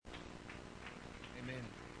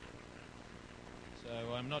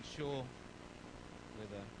So I'm not sure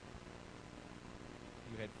whether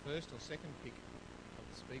you had first or second pick of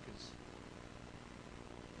the speakers,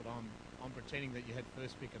 but I'm pretending that you had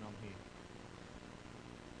first pick and I'm here.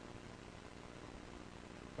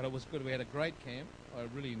 But it was good. We had a great camp. I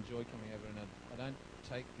really enjoyed coming over, and I don't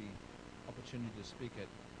take the opportunity to speak at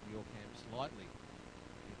your camps lightly.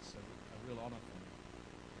 It's a real honour for me,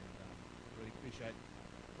 and I really appreciate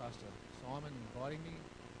Pastor Simon inviting me,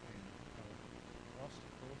 and Ross,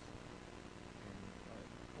 of course. And I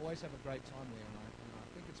always have a great time there, and I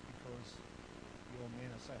think it's because your men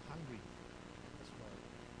are so hungry.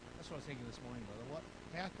 That's what I was thinking this morning, brother.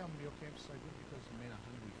 How come your camp's so good? Because the men are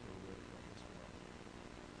hungry for a word of God. That's right.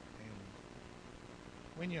 And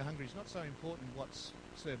when you're hungry, it's not so important what's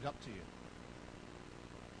served up to you.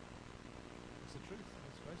 It's the truth.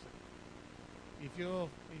 Let's face it. If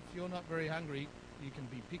you're not very hungry, you can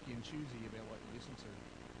be picky and choosy about what you listen to.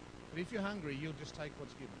 But if you're hungry, you'll just take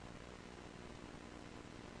what's given.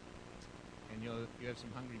 And you have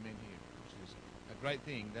some hungry men here, which is a great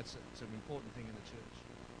thing. It's an important thing in the church.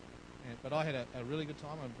 But I had a really good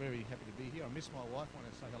time. I'm very happy to be here. I miss my wife. I want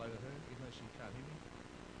to say hello to her, even though she can't hear me.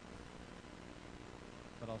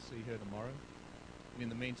 But I'll see her tomorrow. And in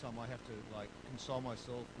the meantime, I have to console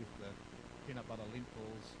myself with the peanut butter lint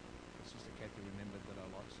balls that Sister Kathy remembered that I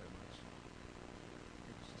like so much.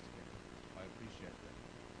 Thank you, Sister Kathy. I appreciate that.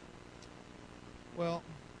 Well,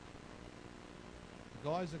 the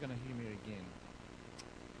guys are going to hear me again.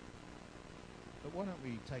 But why don't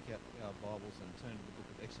we take out our Bibles and turn to the book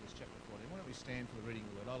of Exodus chapter 14. Why don't we stand for the reading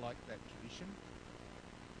of the word? I like that tradition.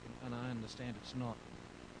 And I understand it's not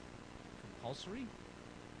compulsory,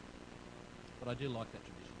 but I do like that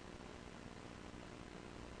tradition.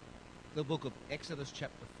 The book of Exodus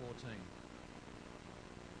chapter 14.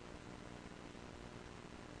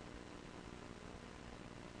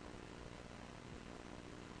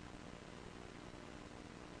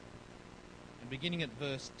 And beginning at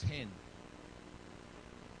verse 10.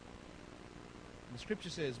 The scripture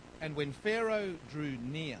says, "And when Pharaoh drew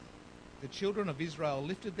near, the children of Israel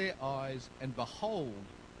lifted their eyes, and behold,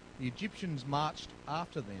 the Egyptians marched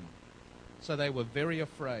after them. So they were very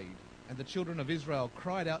afraid, and the children of Israel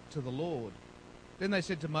cried out to the Lord. Then they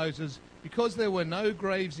said to Moses, 'Because there were no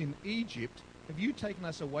graves in Egypt, have you taken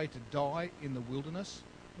us away to die in the wilderness?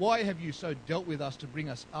 Why have you so dealt with us to bring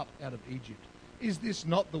us up out of Egypt? Is this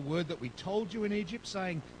not the word that we told you in Egypt,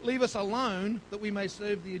 saying, Leave us alone, that we may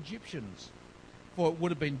serve the Egyptians? For it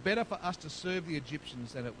would have been better for us to serve the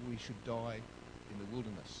Egyptians than that we should die in the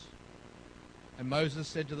wilderness.' And Moses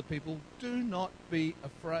said to the people, 'Do not be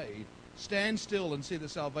afraid. Stand still and see the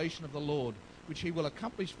salvation of the Lord, which he will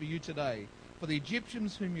accomplish for you today. For the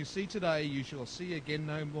Egyptians whom you see today, you shall see again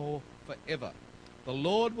no more forever. The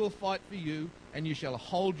Lord will fight for you, and you shall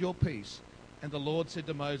hold your peace.' And the Lord said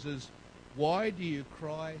to Moses, 'Why do you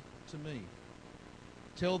cry to me?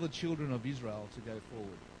 Tell the children of Israel to go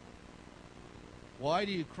forward.' Why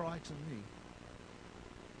do you cry to me?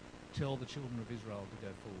 Tell the children of Israel to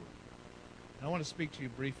go forward." And I want to speak to you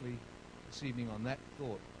briefly this evening on that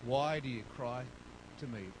thought. Why do you cry to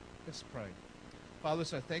me? Let's pray. Father,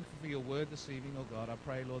 so thankful for your word this evening, oh God. I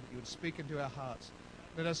pray, Lord, that you would speak into our hearts.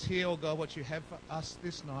 Let us hear, oh God, what you have for us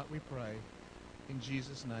this night, we pray. In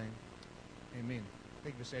Jesus' name, amen.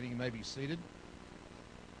 Thank you for standing. You may be seated.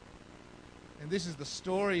 And this is the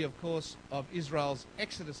story, of course, of Israel's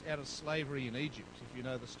exodus out of slavery in Egypt. If you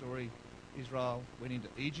know the story, Israel went into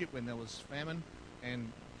Egypt when there was famine,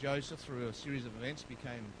 and Joseph, through a series of events,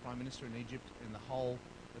 became prime minister in Egypt, and the whole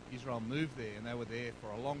of Israel moved there, and they were there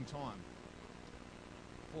for a long time.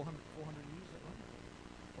 400 years, is that right?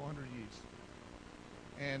 400 years.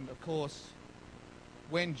 And, of course,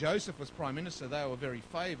 when Joseph was prime minister, they were very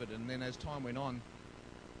favoured, and then as time went on,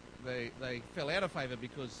 they fell out of favour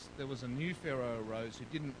because there was a new Pharaoh arose who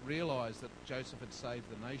didn't realise that Joseph had saved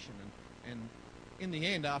the nation. And in the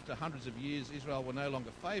end, after hundreds of years, Israel were no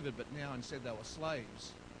longer favoured, but now instead they were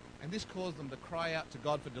slaves. And this caused them to cry out to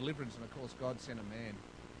God for deliverance, and of course God sent a man,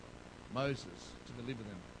 Moses, to deliver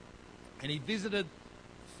them. And he visited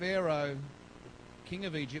Pharaoh, king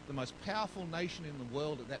of Egypt, the most powerful nation in the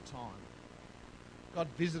world at that time. God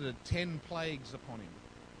visited 10 plagues upon him.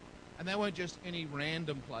 And they weren't just any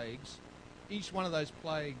random plagues. Each one of those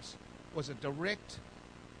plagues was a direct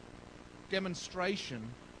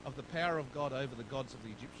demonstration of the power of God over the gods of the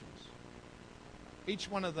Egyptians. Each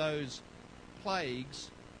one of those plagues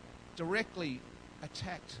directly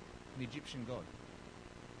attacked an Egyptian god.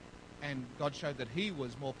 And God showed that he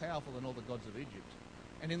was more powerful than all the gods of Egypt.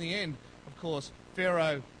 And in the end, of course,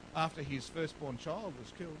 Pharaoh, after his firstborn child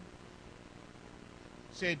was killed,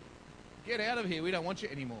 said, "Get out of here, we don't want you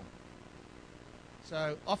anymore."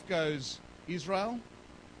 So off goes Israel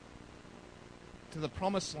to the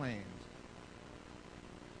promised land.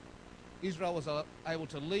 Israel was able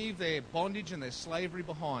to leave their bondage and their slavery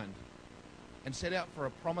behind and set out for a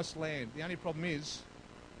promised land. The only problem is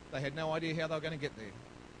they had no idea how they were going to get there.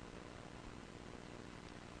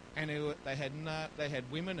 And they had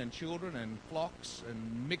women and children and flocks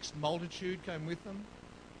and mixed multitude came with them.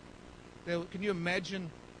 Can you imagine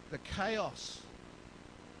the chaos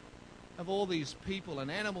of all these people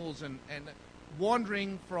and animals and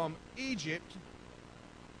wandering from Egypt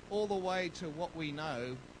all the way to what we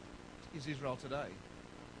know is Israel today?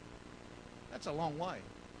 That's a long way.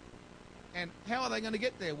 And how are they going to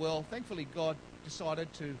get there? Well, thankfully God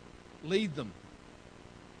decided to lead them.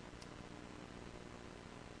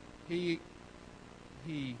 He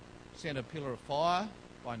sent a pillar of fire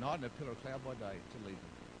by night and a pillar of cloud by day to lead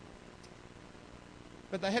them.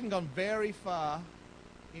 But they hadn't gone very far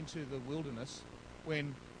into the wilderness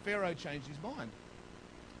when Pharaoh changed his mind.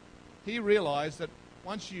 He realised that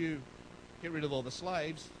once you get rid of all the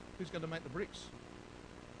slaves, who's going to make the bricks?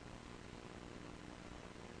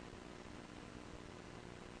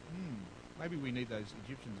 Maybe we need those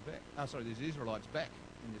Egyptians back. These Israelites back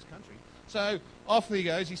in this country. So off he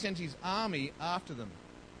goes. He sends his army after them,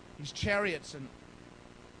 his chariots, and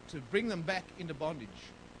to bring them back into bondage.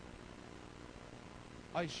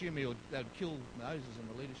 I assume they'd kill Moses and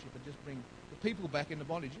the leadership and just bring the people back into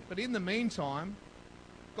bondage. But in the meantime,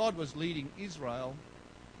 God was leading Israel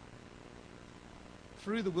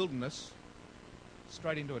through the wilderness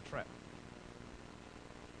straight into a trap.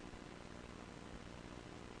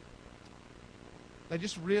 They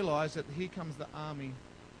just realised that here comes the army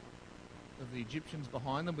of the Egyptians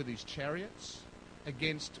behind them with his chariots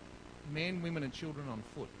against men, women and children on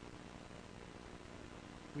foot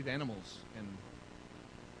with animals and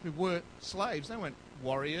who were slaves. They weren't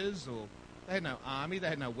warriors, or they had no army, they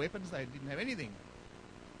had no weapons, they didn't have anything.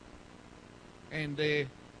 And they're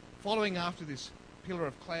following after this pillar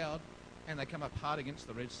of cloud, and they come up hard against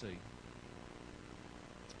the Red Sea.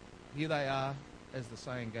 Here they are, as the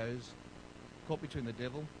saying goes, caught between the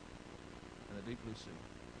devil and the deep blue sea.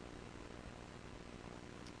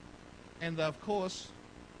 And of course,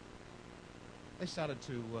 they started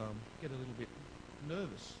to get a little bit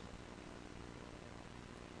nervous.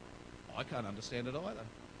 I can't understand it either.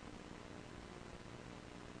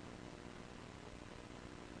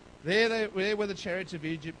 There were the chariots of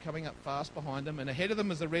Egypt coming up fast behind them, and ahead of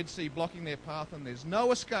them is the Red Sea blocking their path, and there's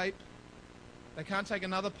no escape. They can't take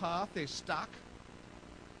another path. They're stuck.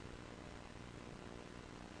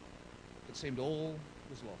 It seemed all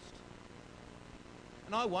was lost.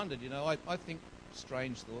 And I wondered, I think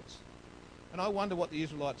strange thoughts. And I wonder what the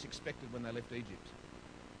Israelites expected when they left Egypt.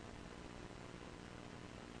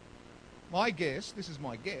 My guess, this is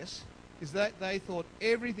my guess, is that they thought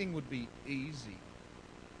everything would be easy.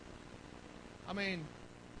 I mean,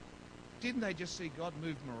 didn't they just see God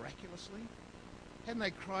move miraculously? Hadn't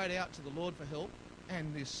they cried out to the Lord for help?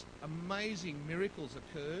 And this amazing miracles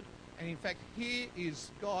occurred. And in fact, here is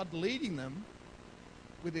God leading them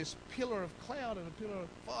with this pillar of cloud and a pillar of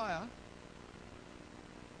fire.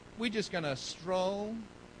 We're just going to stroll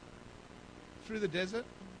through the desert,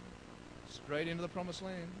 straight into the promised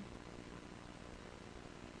land.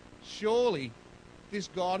 Surely this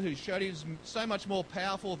God who showed he was so much more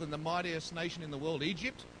powerful than the mightiest nation in the world,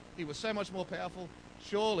 Egypt, he was so much more powerful,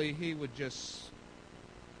 surely he would just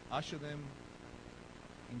usher them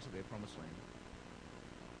into their promised land.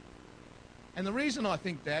 And the reason I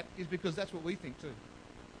think that is because that's what we think too.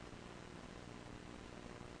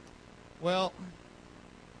 Well,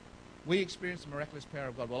 we experience the miraculous power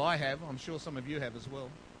of God. Well, I have. I'm sure some of you have as well.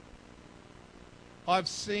 I've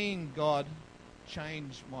seen God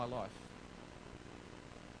change my life.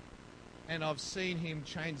 And I've seen him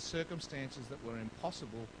change circumstances that were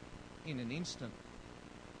impossible in an instant.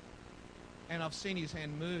 And I've seen his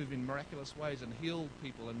hand move in miraculous ways and heal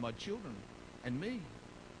people and my children and me.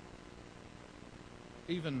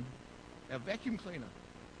 Even our vacuum cleaner.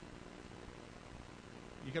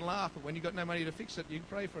 You can laugh, but when you've got no money to fix it, you can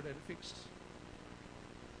pray for it to get it fixed.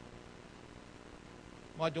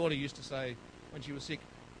 My daughter used to say when she was sick,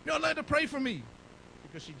 "You're not allowed to pray for me,"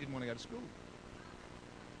 because she didn't want to go to school.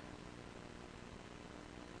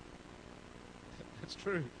 That's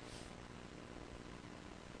true.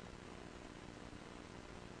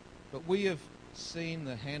 But we have seen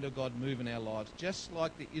the hand of God move in our lives. Just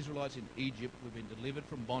like the Israelites in Egypt, we've been delivered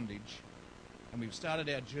from bondage and we've started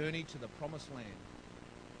our journey to the promised land.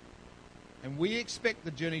 And we expect the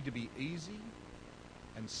journey to be easy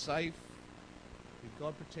and safe, with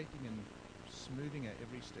God protecting and smoothing our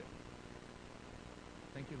every step.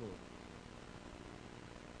 Thank you, Lord.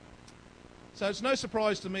 So it's no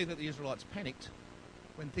surprise to me that the Israelites panicked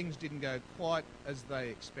when things didn't go quite as they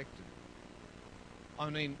expected.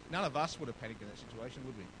 I mean, none of us would have panicked in that situation,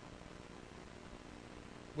 would we?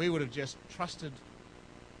 We would have just trusted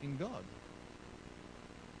in God.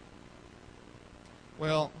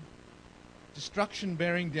 Well, destruction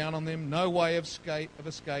bearing down on them, no way of escape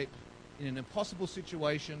in an impossible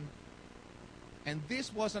situation. And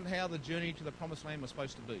this wasn't how the journey to the promised land was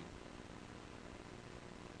supposed to be.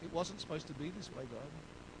 It wasn't supposed to be this way, God.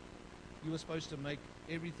 You were supposed to make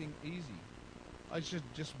everything easy. I should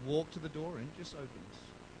just walk to the door and it just opens.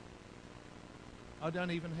 I don't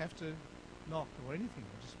even have to knock or anything.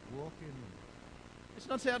 I just walk in. It's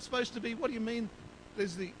not how it's supposed to be. What do you mean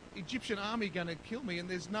there's the Egyptian army going to kill me and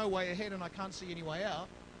there's no way ahead and I can't see any way out?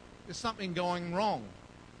 There's something going wrong.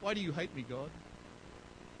 Why do you hate me, God?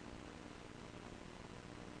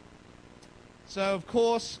 So, of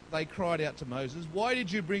course, they cried out to Moses, "Why did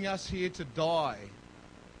you bring us here to die?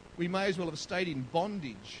 We may as well have stayed in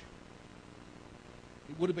bondage.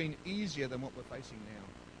 It would have been easier than what we're facing now."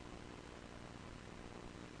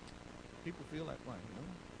 People feel that way, you know.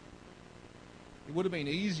 It would have been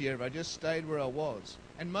easier if I just stayed where I was.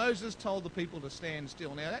 And Moses told the people to stand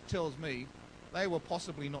still. Now, that tells me they were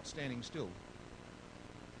possibly not standing still.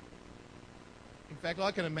 In fact,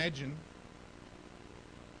 I can imagine.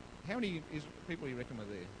 How many people do you reckon were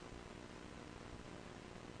there?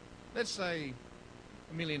 Let's say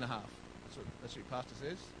 1.5 million. That's what your pastor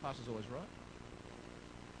says. Pastor's always right.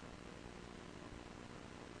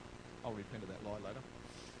 I'll repent of that lie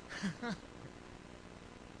later.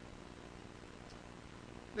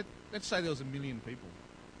 Let's say there was 1 million people.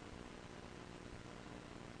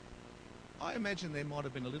 I imagine there might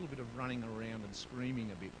have been a little bit of running around and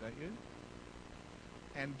screaming a bit, don't you?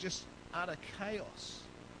 And just utter chaos.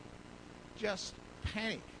 Just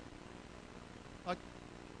panic. Like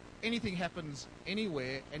anything happens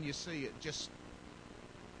anywhere and you see it just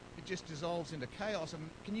dissolves into chaos. And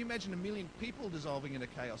can you imagine 1 million people dissolving into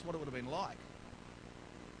chaos? What it would have been like?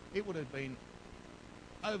 It would have been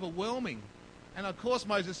overwhelming. And of course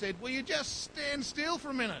Moses said, "Will you just stand still for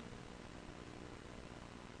a minute?"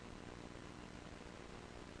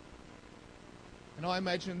 And I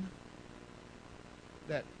imagine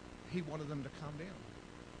that he wanted them to calm down.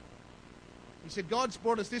 He said, "God's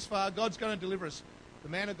brought us this far. God's going to deliver us." The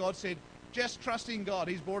man of God said, "Just trust in God.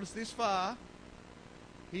 He's brought us this far.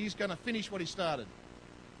 He's going to finish what he started.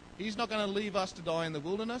 He's not going to leave us to die in the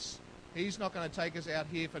wilderness. He's not going to take us out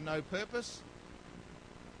here for no purpose.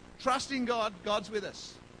 Trust in God. God's with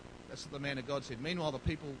us." That's what the man of God said. Meanwhile, the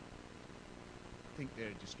people think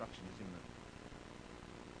their destruction is imminent.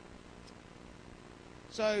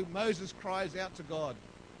 So Moses cries out to God,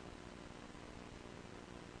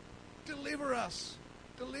 "Deliver us!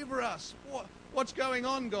 Deliver us! What's going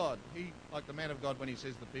on, God?" He, like the man of God, when he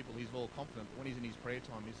says to the people, he's all confident. But when he's in his prayer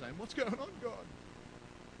time, he's saying, "What's going on, God?"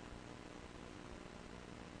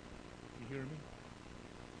 You hearing me?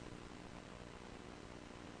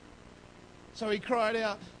 So he cried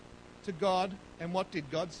out to God, and what did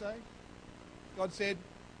God say? God said,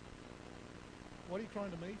 "What are you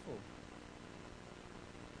crying to me for?"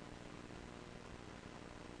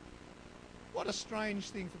 What a strange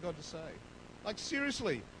thing for God to say. Like,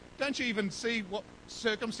 seriously, don't you even see what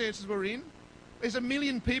circumstances we're in? There's 1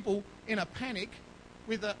 million people in a panic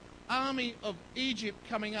with an army of Egypt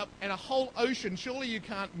coming up and a whole ocean. Surely you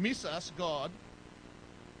can't miss us, God.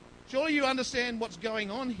 Surely you understand what's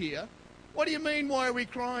going on here. What do you mean, why are we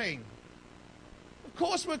crying? Of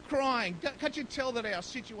course we're crying. Can't you tell that our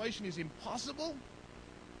situation is impossible?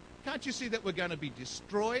 Can't you see that we're going to be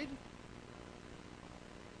destroyed?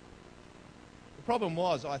 The problem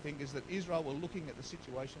was, I think, is that Israel were looking at the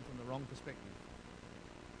situation from the wrong perspective.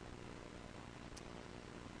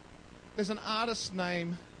 There's an artist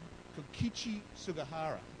named Kokichi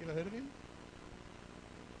Sugihara. You ever heard of him?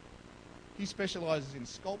 He specialises in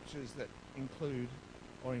sculptures that include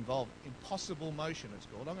or involve impossible motion, it's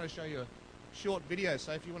called. I'm going to show you a short video,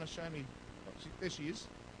 so if you want to show me... Oh, there she is.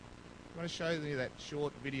 I'm going to show you that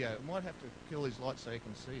short video. I might have to kill his light so you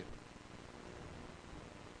can see it.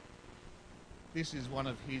 This is one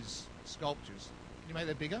of his sculptures. Can you make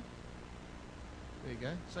that bigger? There you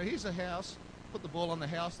go. So here's a house. Put the ball on the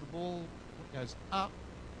house. The ball goes up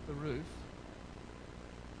the roof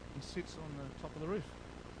and sits on the top of the roof.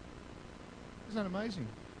 Isn't that amazing?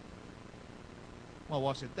 My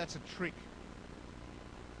wife said, "That's a trick."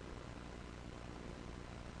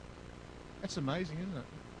 That's amazing, isn't it?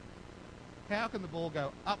 How can the ball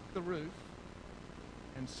go up the roof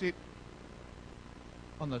and sit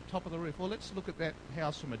on the top of the roof? Well, let's look at that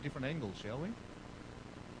house from a different angle, shall we?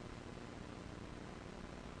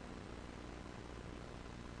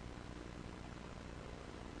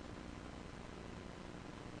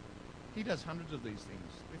 He does hundreds of these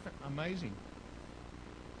things. They're amazing.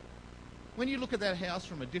 When you look at that house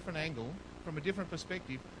from a different angle, from a different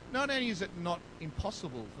perspective, not only is it not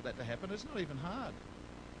impossible for that to happen, it's not even hard.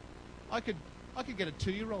 I could get a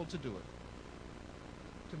 2-year-old to do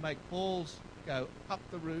it, to make balls go up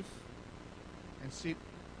the roof and sit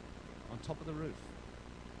on top of the roof.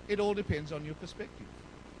 It all depends on your perspective.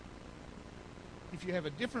 If you have a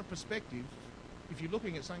different perspective, if you're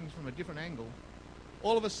looking at something from a different angle,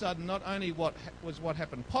 all of a sudden, not only what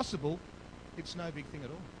happened possible, it's no big thing at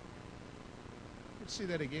all. Let's see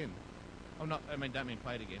that again. Don't mean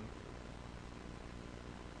play it again.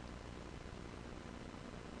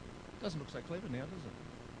 Doesn't look so clever now, does it?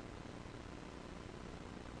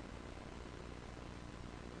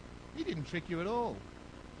 He didn't trick you at all.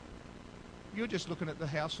 You're just looking at the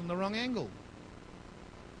house from the wrong angle.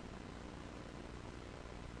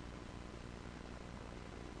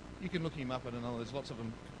 You can look him up at another. There's lots of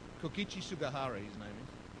them. Kokichi Sugahara, his name is.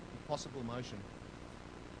 Impossible Motion.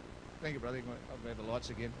 Thank you, brother. I'll have the lights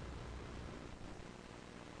again.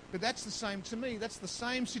 But that's the same, to me, that's the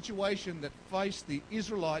same situation that faced the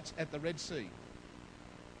Israelites at the Red Sea.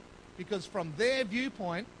 Because from their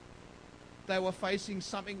viewpoint, they were facing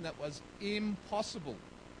something that was impossible.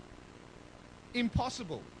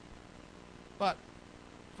 Impossible. But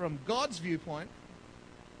from God's viewpoint,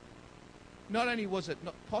 not only was it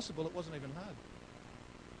not possible, it wasn't even hard.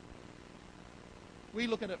 We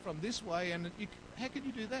look at it from this way, and how can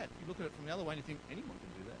you do that? You look at it from the other way and you think, anyone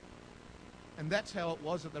can do that. And that's how it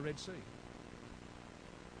was at the Red Sea.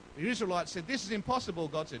 The Israelites said, this is impossible.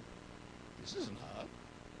 God said, this isn't hard.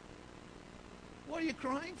 What are you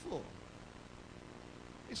crying for?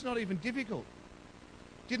 It's not even difficult.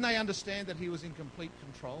 Didn't they understand that he was in complete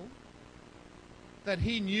control? That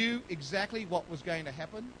he knew exactly what was going to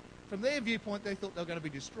happen? From their viewpoint, they thought they were going to be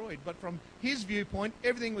destroyed. But from his viewpoint,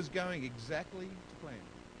 everything was going exactly to plan.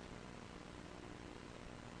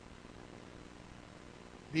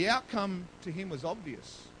 The outcome to him was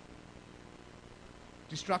obvious.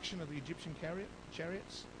 Destruction of the Egyptian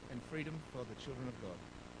chariots and freedom for the children of God.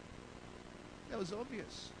 That was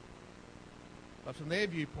obvious. But from their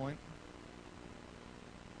viewpoint,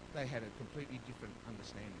 they had a completely different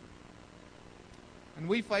understanding. And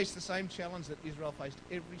we face the same challenge that Israel faced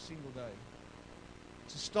every single day.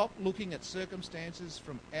 To stop looking at circumstances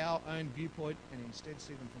from our own viewpoint and instead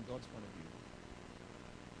see them from God's point of view.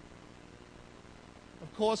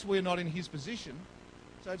 Of course, we're not in his position,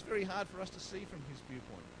 so it's very hard for us to see from his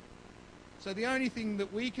viewpoint. So the only thing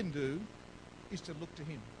that we can do is to look to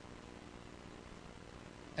him.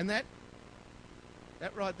 And that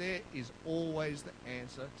right there is always the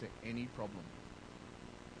answer to any problem.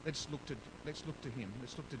 Let's look to him.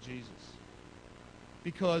 Let's look to Jesus.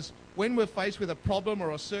 Because when we're faced with a problem or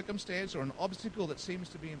a circumstance or an obstacle that seems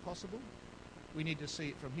to be impossible, we need to see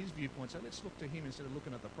it from his viewpoint. So let's look to him instead of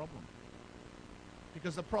looking at the problem.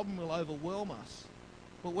 Because the problem will overwhelm us.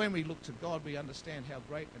 But when we look to God, we understand how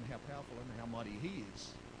great and how powerful and how mighty he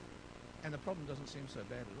is. And the problem doesn't seem so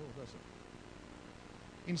bad at all, does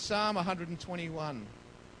it? In Psalm 121,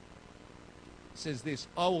 it says this,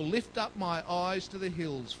 I will lift up my eyes to the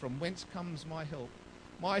hills, from whence comes my help.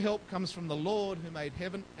 My help comes from the Lord who made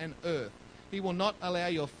heaven and earth. He will not allow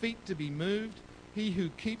your feet to be moved. He who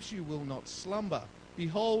keeps you will not slumber.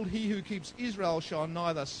 Behold, he who keeps Israel shall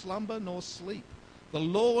neither slumber nor sleep. The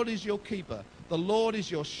Lord is your keeper. The Lord is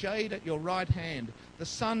your shade at your right hand. The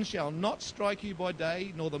sun shall not strike you by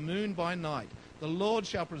day, nor the moon by night. The Lord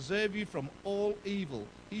shall preserve you from all evil.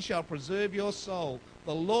 He shall preserve your soul.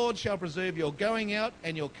 The Lord shall preserve your going out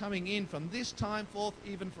and your coming in from this time forth,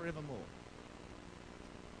 even forevermore.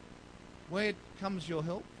 Where comes your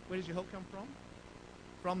help? Where does your help come from?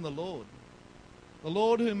 From the Lord. The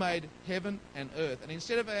Lord who made heaven and earth. And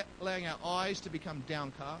instead of allowing our eyes to become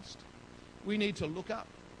downcast, we need to look up.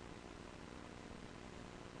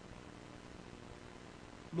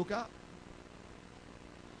 Look up.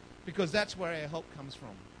 Because that's where our help comes from.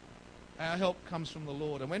 Our help comes from the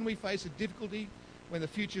Lord. And when we face a difficulty, when the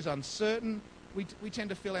future's uncertain, we tend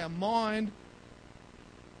to fill our mind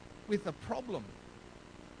with the problem.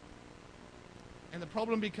 And the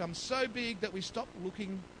problem becomes so big that we stop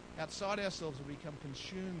looking outside ourselves and become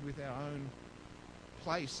consumed with our own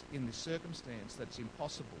place in this circumstance that's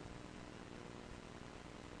impossible.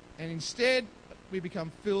 And instead, we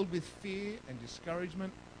become filled with fear and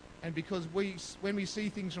discouragement. And because when we see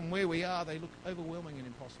things from where we are, they look overwhelming and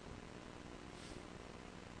impossible.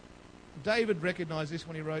 David recognized this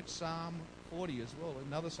when he wrote Psalm 40 as well.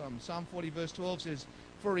 Another psalm, Psalm 40 verse 12 says,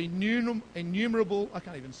 For innumerable, I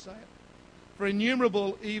can't even say it. For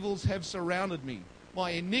innumerable evils have surrounded me.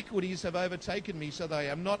 My iniquities have overtaken me, so that I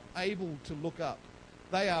am not able to look up.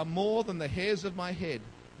 They are more than the hairs of my head.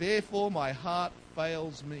 Therefore my heart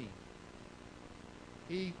fails me.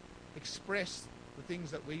 He expressed the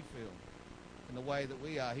things that we feel in the way that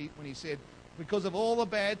we are. When he said, because of all the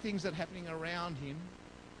bad things that are happening around him,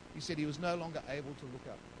 he said he was no longer able to look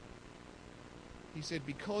up. He said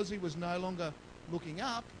because he was no longer looking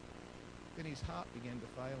up, then his heart began to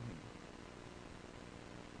fail him.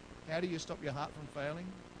 How do you stop your heart from failing?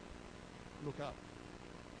 Look up.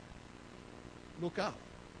 Look up.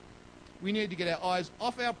 We need to get our eyes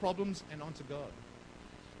off our problems and onto God.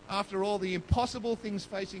 After all, the impossible things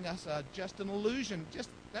facing us are just an illusion.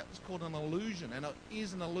 That was called an illusion, and it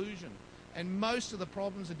is an illusion. And most of the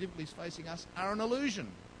problems and difficulties facing us are an illusion.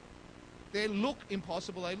 They look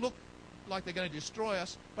impossible. They look like they're going to destroy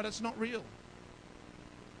us, but it's not real.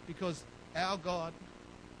 Because our God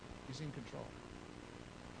is in control.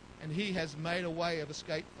 And he has made a way of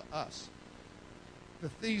escape for us. The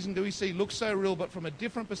things that we see look so real, but from a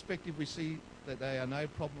different perspective we see that they are no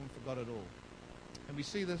problem for God at all. And we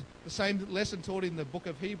see the same lesson taught in the book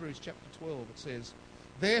of Hebrews chapter 12. It says,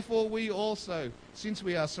 therefore we also, since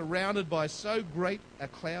we are surrounded by so great a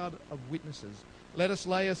cloud of witnesses, let us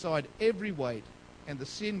lay aside every weight and the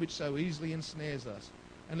sin which so easily ensnares us.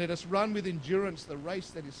 And let us run with endurance the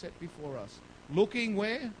race that is set before us. Looking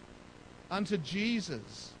where? Unto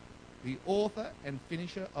Jesus, the author and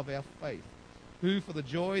finisher of our faith, who for the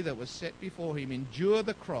joy that was set before him endured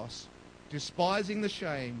the cross, despising the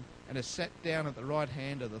shame, and has sat down at the right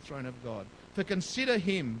hand of the throne of God. For consider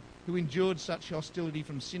him who endured such hostility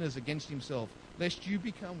from sinners against himself, lest you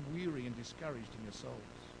become weary and discouraged in your souls.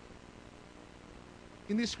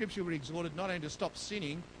 In this scripture we're exhorted not only to stop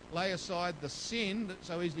sinning, lay aside the sin that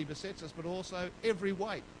so easily besets us, but also every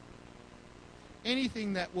weight.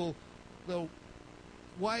 Anything that will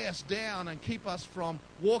weigh us down and keep us from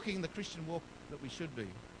walking the Christian walk that we should be.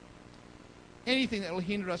 Anything that will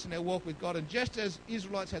hinder us in our walk with God. And just as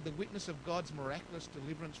Israelites had the witness of God's miraculous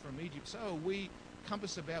deliverance from Egypt, so are we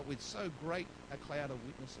compassed about with so great a cloud of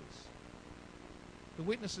witnesses. The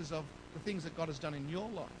witnesses of the things that God has done in your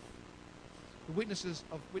life. The witness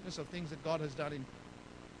of things that God has done in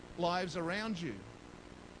lives around you.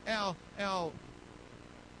 Our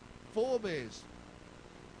forebears.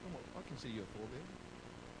 I can see your forebear.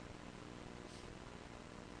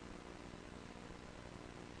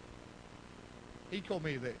 He called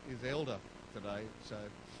me his elder today, so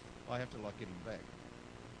I have to get him back.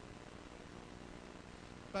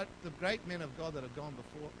 But the great men of God that have gone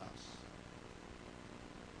before us,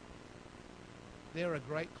 they're a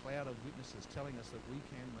great cloud of witnesses telling us that we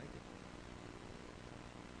can make it.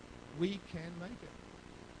 We can make it.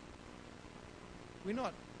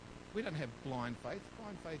 We don't have blind faith.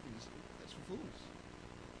 Blind faith that's for fools.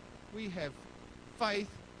 We have faith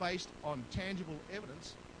based on tangible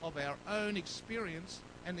evidence of our own experience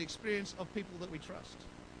and the experience of people that we trust.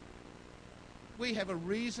 We have a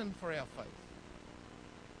reason for our faith.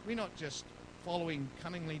 We're not just following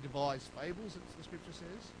cunningly devised fables, as the scripture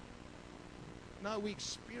says. No, we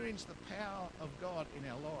experience the power of God in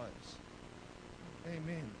our lives.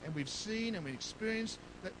 Amen. And we've seen and we've experienced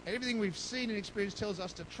that everything we've seen and experienced tells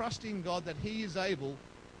us to trust in God that he is able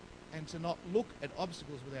and to not look at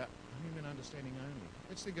obstacles without human understanding only.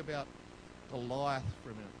 Let's think about Goliath for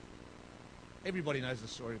a minute. Everybody knows the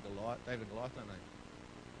story of Goliath, David and Goliath, don't they?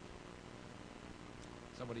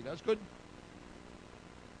 Somebody does? Good.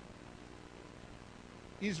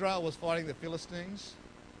 Israel was fighting the Philistines.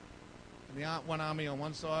 And one army on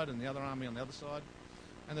one side and the other army on the other side.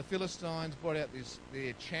 And the Philistines brought out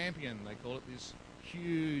their champion, they call it, this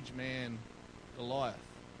huge man, Goliath.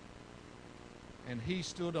 And he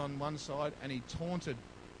stood on one side and he taunted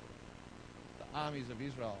the armies of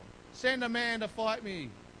Israel. Send a man to fight me.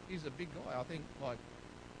 He's a big guy, I think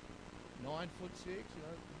 9'6",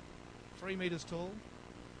 3 meters tall.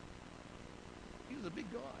 He was a big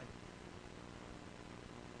guy.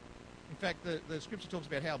 In fact, the scripture talks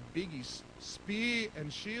about how big his spear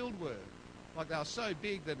and shield were. Like they were so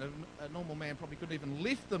big that a normal man probably couldn't even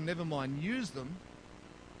lift them, never mind use them.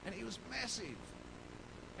 And he was massive.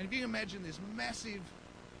 And if you imagine this massive,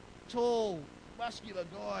 tall, muscular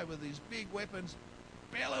guy with these big weapons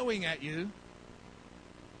bellowing at you,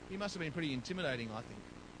 he must have been pretty intimidating, I think.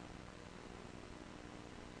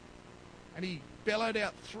 And he bellowed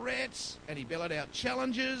out threats and he bellowed out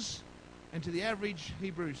challenges. And to the average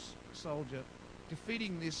Hebrew soldier,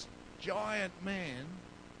 defeating this giant man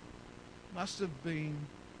must have been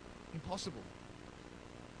impossible.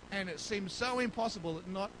 And it seemed so impossible that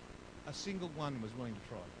not a single one was willing to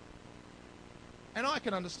try. And I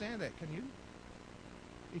can understand that, can you?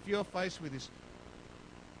 If you're faced with this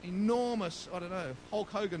enormous, I don't know, Hulk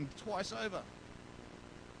Hogan twice over,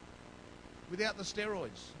 without the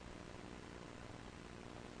steroids.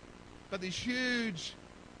 But this huge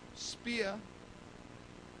spear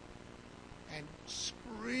and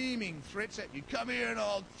screaming threats at you. Come here and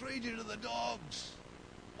I'll feed you to the dogs.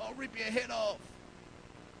 I'll rip your head off.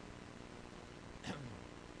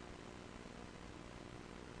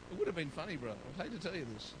 It would have been funny, bro. I'd hate to tell you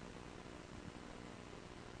this.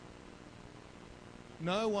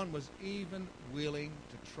 No one was even willing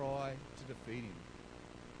to try to defeat him.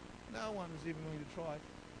 No one was even willing to try.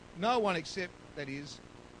 No one except, that is,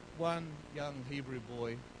 one young Hebrew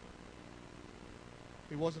boy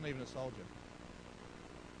who wasn't even a soldier.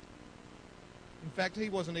 In fact, he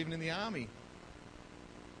wasn't even in the army.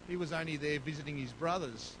 He was only there visiting his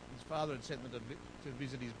brothers. His father had sent them to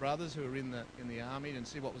visit his brothers who were in the army and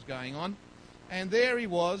see what was going on. And there he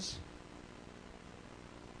was,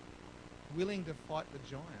 willing to fight the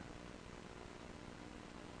giant.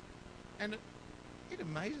 And it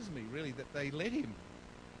amazes me, really, that they let him.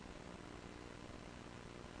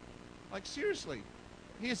 Like, seriously,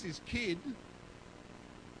 here's this kid.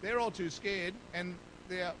 They're all too scared, and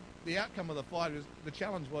the outcome of the fight is, the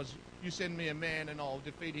challenge was, you send me a man and I'll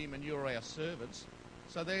defeat him and you're our servants.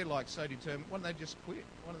 So they're like so determined. Why don't they just quit?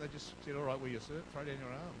 Why don't they just say, all right, we're your servant, throw down your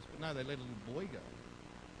arms? But no, they let a little boy go.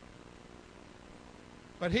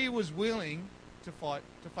 But he was willing to fight,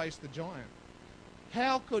 to face the giant.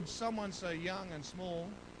 How could someone so young and small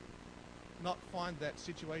not find that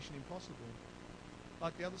situation impossible,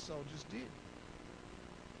 like the other soldiers did?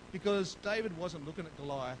 Because David wasn't looking at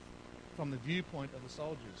Goliath from the viewpoint of the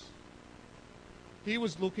soldiers. He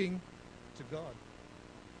was looking to God.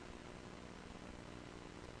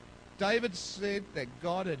 David said that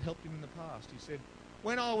God had helped him in the past. He said,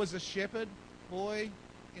 when I was a shepherd boy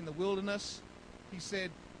in the wilderness, he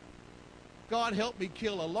said, God helped me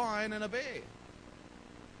kill a lion and a bear.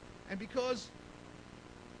 And because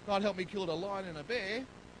God helped me kill a lion and a bear,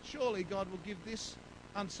 surely God will give this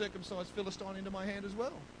uncircumcised Philistine into my hand as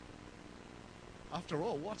well. After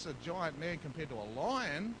all, what's a giant man compared to a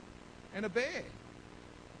lion and a bear?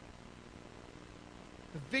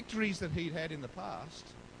 The victories that he'd had in the past,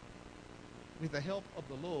 with the help of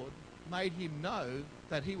the Lord, made him know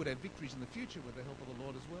that he would have victories in the future with the help of the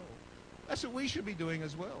Lord as well. That's what we should be doing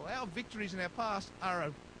as well. Our victories in our past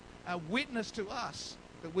are a witness to us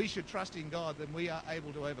that we should trust in God, that we are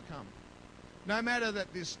able to overcome. No matter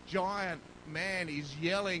that this giant man is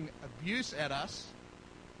yelling abuse at us,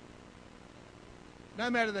 no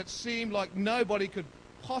matter that it seemed like nobody could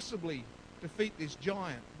possibly defeat this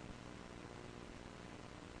giant.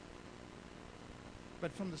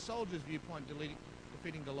 But from the soldier's viewpoint,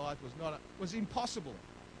 defeating Goliath was impossible.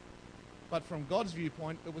 But from God's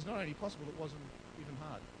viewpoint, it was not only possible, it wasn't even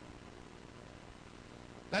hard.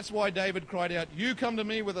 That's why David cried out, you come to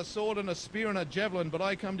me with a sword and a spear and a javelin, but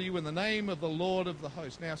I come to you in the name of the Lord of the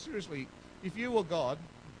host. Now, seriously, if you were God,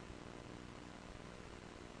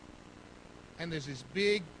 and there's this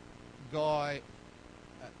big guy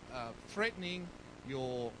threatening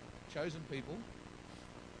your chosen people,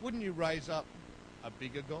 wouldn't you raise up a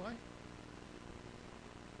bigger guy?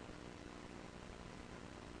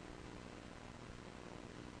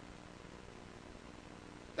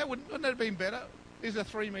 Wouldn't that have been better? There's a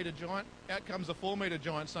 3-metre giant. Out comes a 4-metre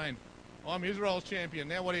giant saying, I'm Israel's champion.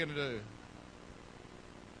 Now what are you going to do?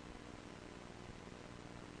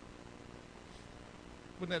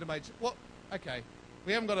 Wouldn't that have made sense? Well, okay,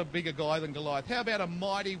 we haven't got a bigger guy than Goliath. How about a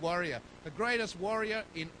mighty warrior? The greatest warrior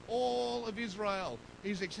in all of Israel.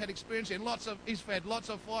 He's had experience in he's had lots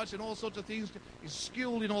of fights and all sorts of things. He's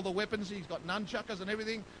skilled in all the weapons. He's got nunchuckers and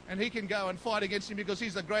everything. And he can go and fight against him because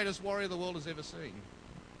he's the greatest warrior the world has ever seen.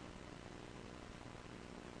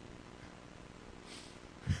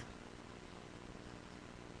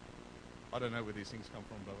 I don't know where these things come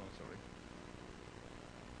from, but I'm sorry.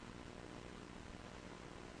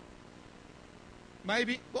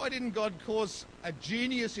 Maybe, why didn't God cause a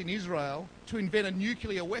genius in Israel to invent a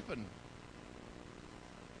nuclear weapon?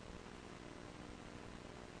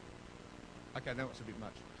 Okay, that was a bit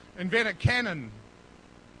much. Invent a cannon.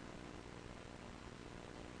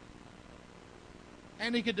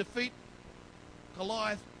 And he could defeat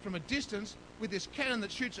Goliath from a distance with this cannon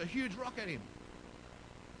that shoots a huge rock at him.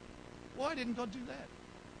 Why didn't God do that?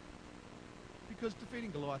 Because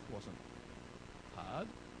defeating Goliath wasn't hard.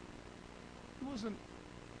 It wasn't.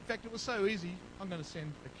 In fact, it was so easy, I'm going to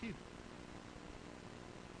send a kid.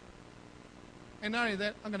 And not only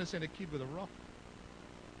that, I'm going to send a kid with a rock.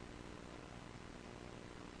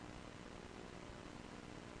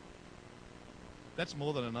 That's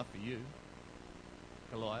more than enough for you,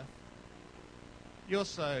 Goliath. You're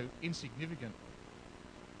so insignificant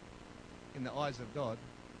in the eyes of God.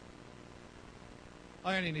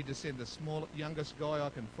 I only need to send the youngest guy I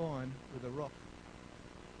can find with a rock.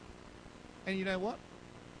 And you know what?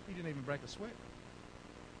 He didn't even break a sweat.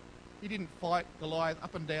 He didn't fight Goliath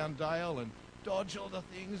up and down Dale and dodge all the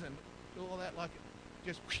things and do all that, like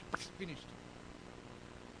just finished.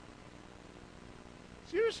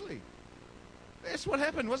 Seriously. That's what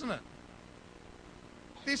happened, wasn't it?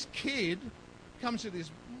 This kid comes to this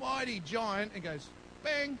mighty giant and goes,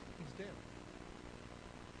 bang, he's dead.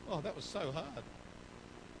 Oh, that was so hard.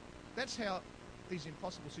 That's how these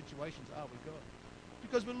impossible situations are with God.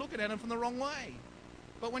 Because we're looking at them from the wrong way.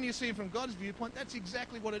 But when you see them from God's viewpoint, that's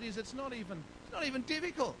exactly what it is. It's not even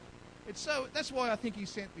difficult. That's why I think he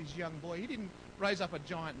sent this young boy. He didn't raise up a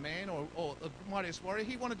giant man or the mightiest warrior.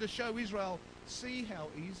 He wanted to show Israel, see how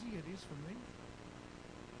easy it is for me.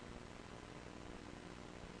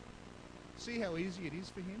 See how easy it is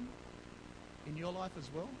for him in your life as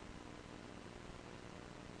well.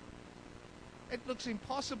 It looks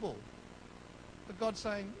impossible. But God's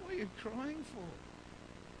saying, what are you crying for?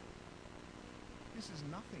 This is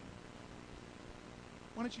nothing.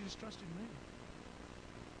 Why don't you just trust in me?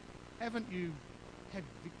 Haven't you had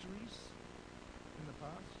victories in the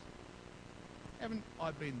past? Haven't I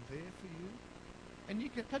been there for you?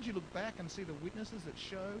 And can't you look back and see the witnesses that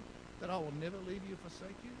show that I will never leave you or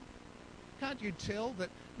forsake you? Can't you tell that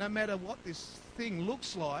no matter what this thing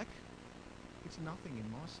looks like, it's nothing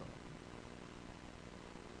in my sight?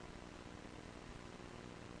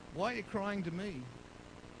 Why are you crying to me?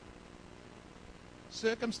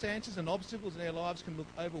 Circumstances and obstacles in our lives can look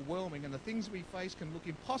overwhelming, and the things we face can look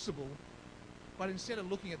impossible, but instead of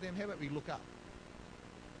looking at them, how about we look up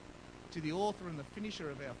to the author and the finisher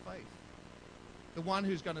of our faith, the one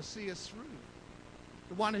who's going to see us through,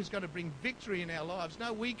 the one who's going to bring victory in our lives.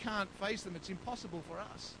 No, we can't face them. It's impossible for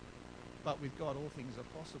us. But with God, all things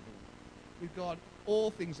are possible. With God,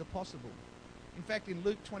 all things are possible. In fact, in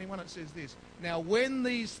Luke 21, it says this, now when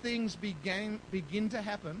these things begin to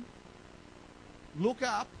happen, look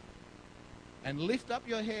up and lift up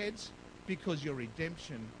your heads because your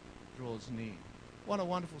redemption draws near. What a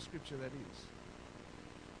wonderful scripture that is.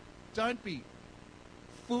 Don't be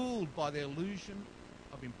fooled by the illusion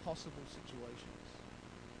of impossible situations.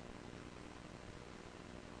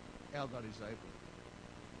 Our God is able.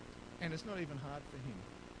 And it's not even hard for him.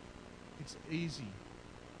 It's easy.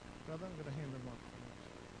 Brother, I'm going to hand the mic.